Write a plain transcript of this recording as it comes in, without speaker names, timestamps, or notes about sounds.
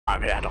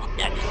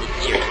Yeah, this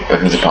is serious.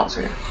 Who's the part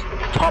two?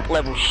 Top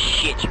level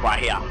shit right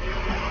here.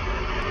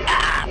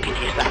 Ah,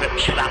 PTSD,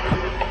 shut up.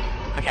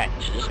 Okay,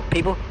 so just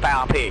people fail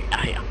up here,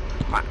 out here.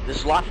 Right,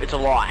 this life, it's a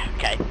lie,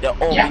 okay? They're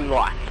all being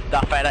lie.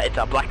 Darth Vader, it's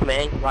a black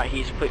man, right?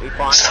 He's completely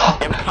fine. Stop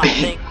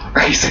being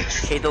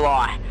racist. He's a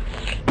lie.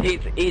 He's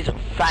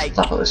fake.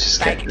 Stop it, let's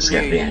just get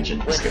the engine.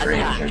 Let's get the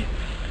engine.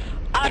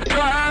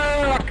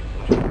 Attack!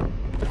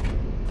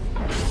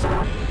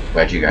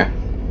 Where'd you go?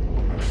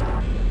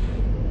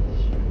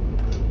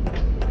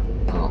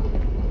 Oh.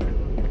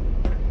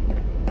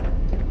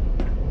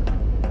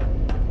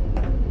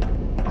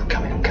 I'm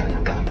coming.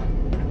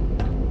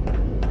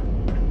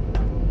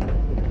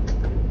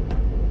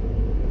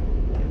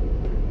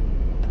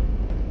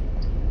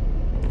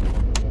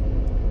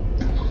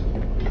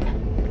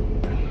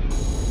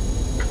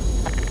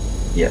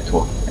 Yeah,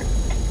 talk.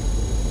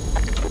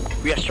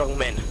 We are strong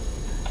men.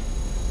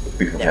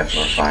 We prepare for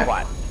a fight.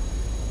 Quiet.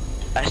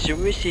 As soon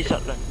as we see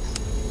something.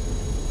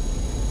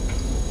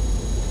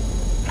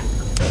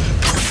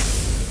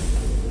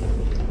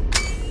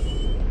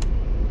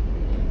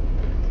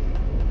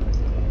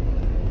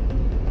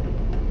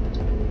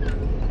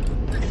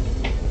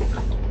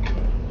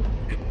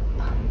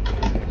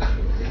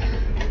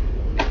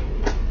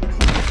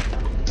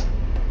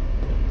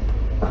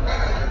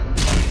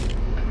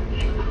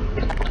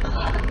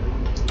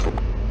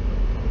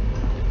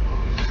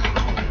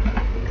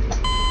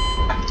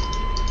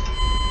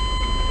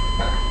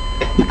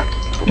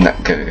 No,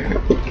 go.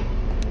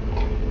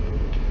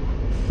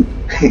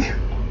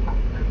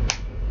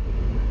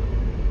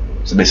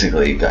 So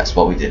basically, guys,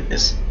 what we did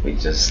is we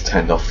just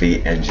turned off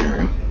the engine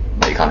room.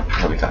 But you can't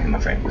probably hear my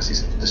friend because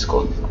he's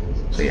Discord.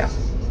 So yeah.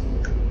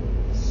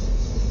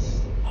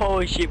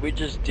 Holy shit, we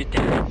just did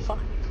that. Fuck.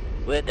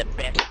 We're the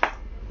best.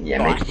 Yeah,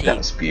 mate, that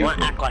was beautiful. You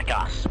wanna act like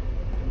us?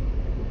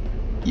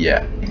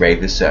 Yeah, raid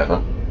the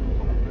server.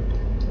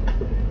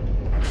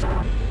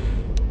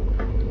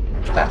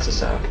 That's a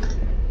server.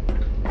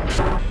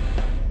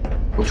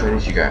 Which way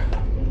did you go?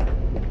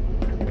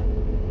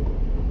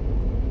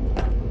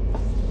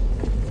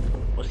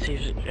 Let's see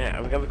if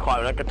yeah, we're gonna be quiet,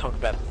 we're not gonna talk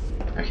about it.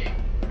 Okay.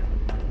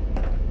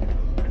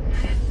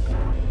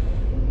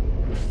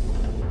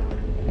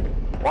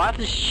 Why have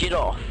this shit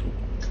off?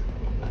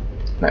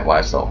 Mate, why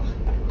is it off?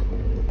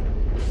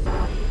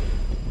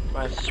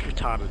 Why is this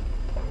retarded?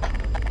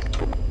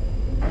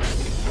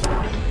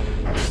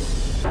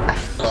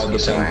 The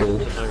sample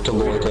to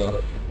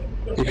loiter.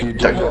 If you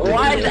Don't do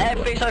Why is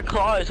everything so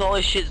close? All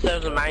this shit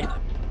sounds amazing.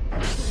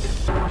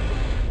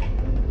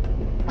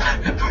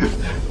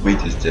 We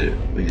just did it.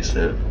 We just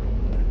did it.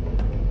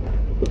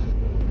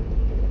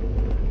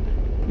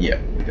 Yeah,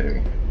 we got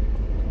it.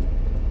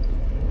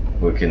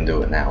 We can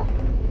do it now.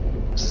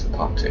 This is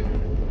part 2.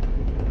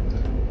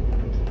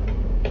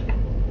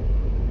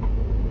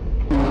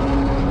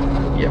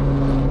 Yep.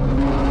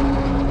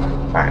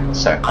 Alright,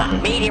 so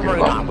Meeting room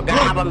time. We're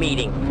gonna have a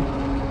meeting.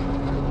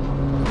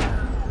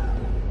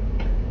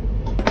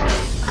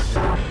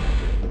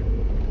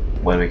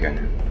 where are we going?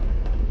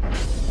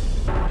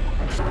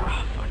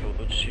 Oh, fuck it,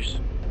 we'll just use.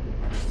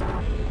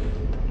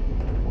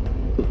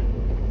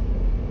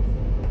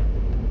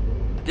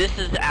 This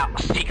is our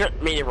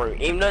secret meeting room.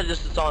 Even though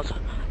this is on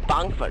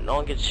bunk, but no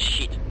one gets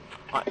shit.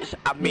 Right, this is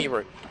our meeting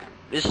room.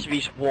 This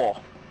is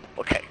war.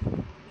 Okay.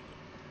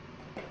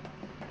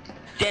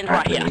 Stand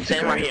right here.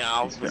 Stand right here.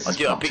 I'll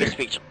do a bigger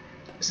speech.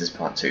 This is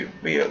part 2.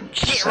 We are.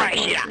 Sit right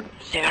here.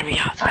 Stand over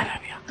here. Stand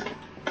over here.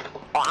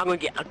 Oh, I'm gonna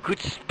get a good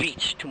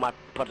speech to my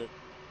brothers.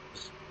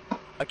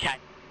 Okay.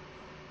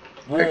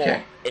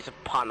 War is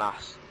upon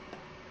us.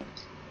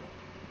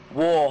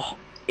 War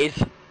is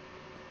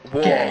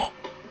war. Gay.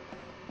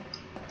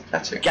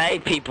 That's it. Gay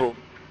people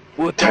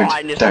will die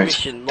in this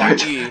mission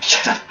like you.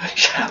 Shut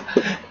up.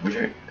 We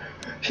don't.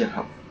 Shut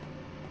up.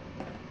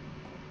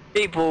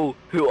 People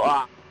who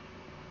are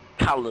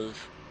colours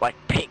like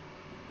pink,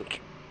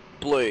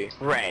 blue,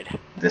 red.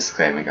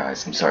 Disclaimer,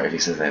 guys. I'm sorry if he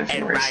says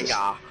anything and racist.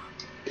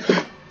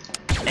 Raga.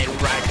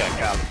 And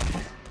Raga.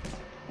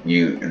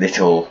 You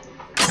little.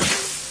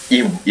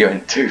 You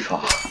went too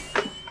far.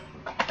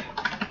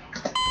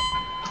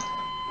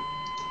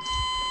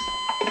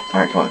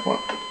 Alright, come on.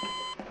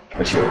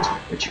 Where'd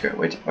you go?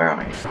 Where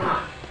are you?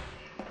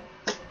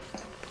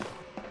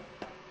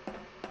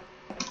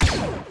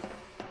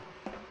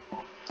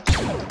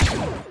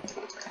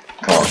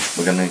 Come on,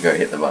 we're gonna go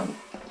hit the button.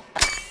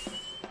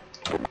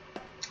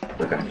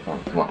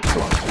 Come on.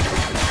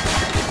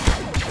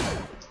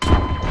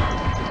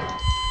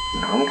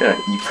 No, I'm gonna.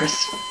 You press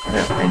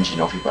the engine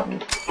off your button.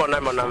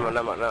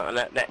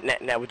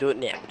 No, we do it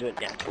now.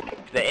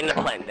 They're in the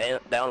plane.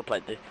 They're on the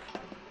plane, dude.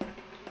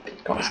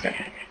 Come on, let's go.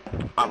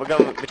 Alright, we're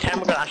gonna pretend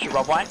we're gonna actually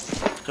rob white,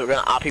 so we're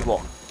gonna RP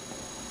walk.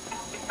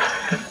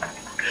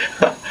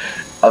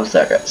 I'm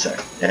sorry.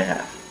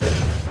 Yeah.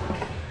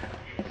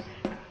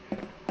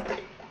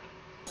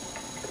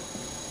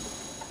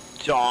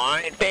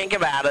 Don't think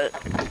about it.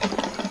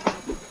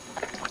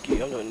 Fuck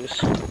you, I'm doing this.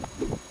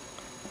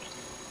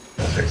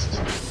 That's racist.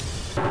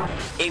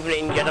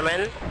 Evening,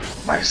 gentlemen.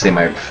 I see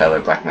my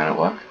fellow black man at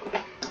work.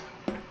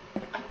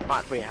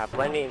 Right, we have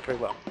blended in pretty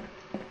well.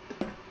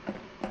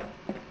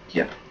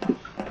 Yeah.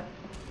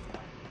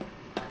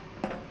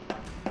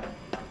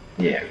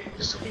 Yeah.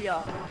 Just,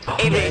 Yeah.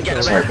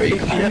 sorry, but you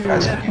can have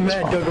guys in here as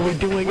Man, well. Doug, are we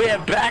doing? We are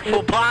back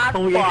for part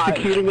Are we 5.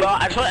 executing it?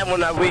 But I just want everyone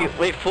to know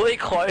we're fully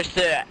close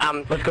to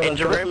Let's go,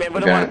 engine let's go. room, and we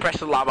don't Okay. want to press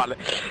the lava button.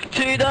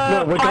 To No,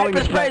 the we're going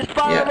hyperspace back.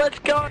 farm, Yeah. let's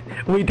go!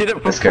 We did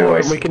it Let's before, go,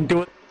 and boys. we can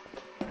do it.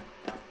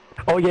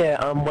 Oh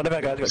yeah, one of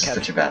our guys got This is such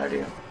captured. a bad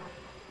idea.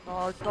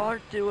 Oh,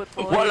 don't do it,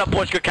 boys. One of the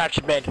boys got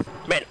captured, man.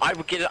 Man, I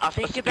will get us a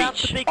Think about the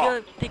speech. bigger,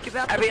 Oh, think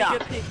about the Abby, bigger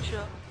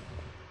picture.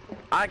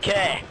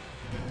 okay.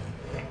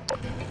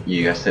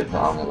 You guys hit the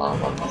alarm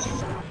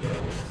button.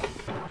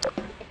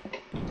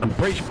 I'm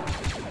pretty sure.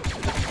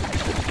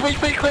 Please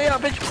be clear,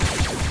 bitch.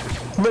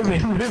 Move in,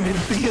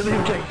 because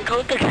him check. Go.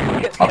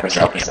 I'll press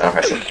it, I'll press it, I'll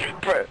press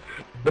it. Bro.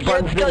 The Go,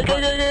 button's go, the go,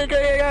 button. go,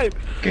 go, go, go.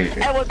 Go,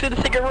 go. Everyone to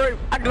the second room.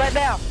 I'm glad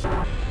now.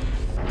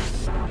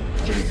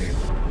 Go.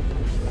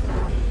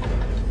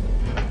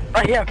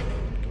 Right here.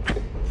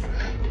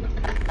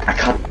 I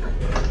can't.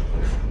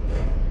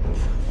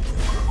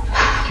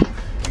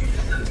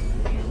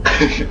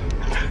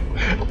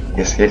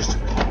 Yes, yes.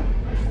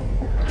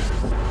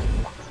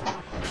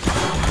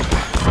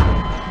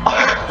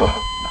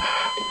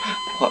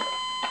 What?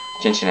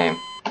 Change your name.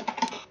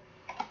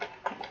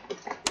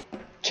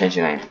 Change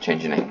your name.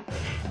 Change your name.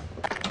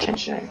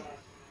 Change your name.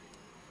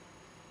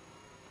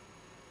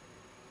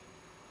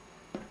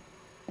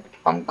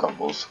 I'm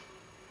Gobbles.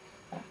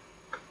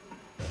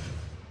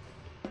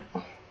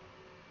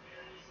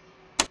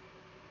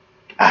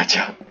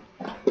 Acha.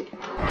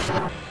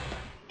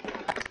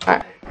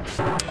 Alright.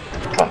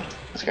 Come on,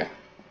 let's go.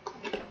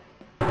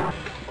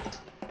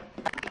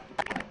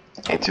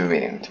 Hey, to a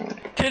meeting, to a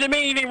meeting. To the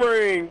meeting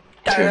room.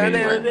 To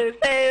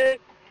the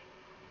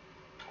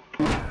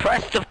meeting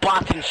Press the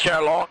button,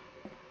 Sherlock.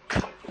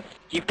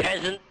 You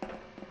peasant.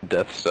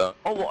 Death Star.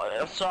 Oh, what?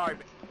 I'm sorry.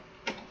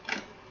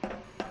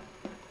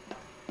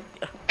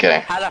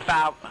 Okay. Hello,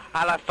 foul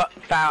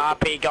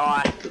RP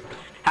guy.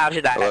 How's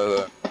your day? Hello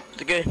there.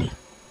 Is it good?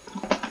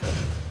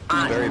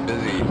 I'm very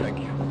busy, thank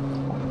you.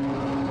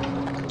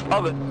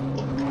 Oh, good.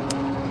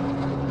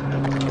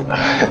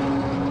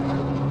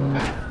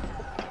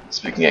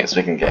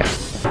 Speaking game.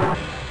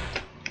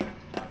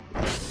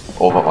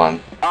 All but one.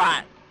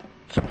 Alright.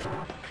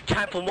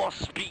 Time for more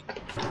speed.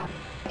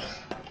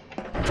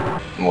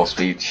 More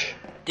speech.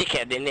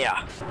 Dickhead in there.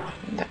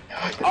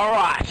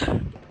 Alright.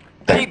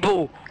 Thank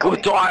People will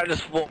die on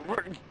this floor.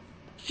 Wait,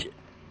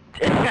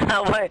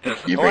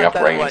 You bring up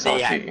that rings,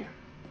 idea. don't you?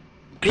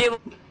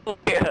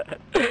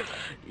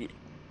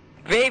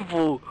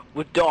 People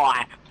will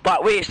die,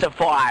 but we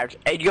survived,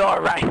 and you're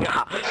a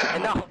ringer.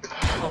 And no,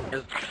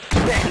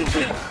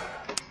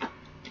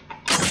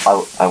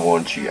 I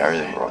warned you,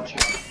 everything warned you.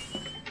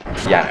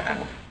 Yeah.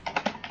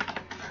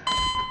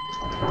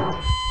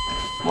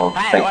 Well,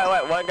 hey, thank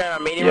wait, wanna go to a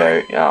meeting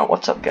room? Yo,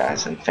 what's up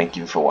guys, and thank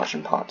you for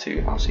watching part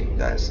 2, I'll see you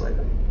guys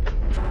later.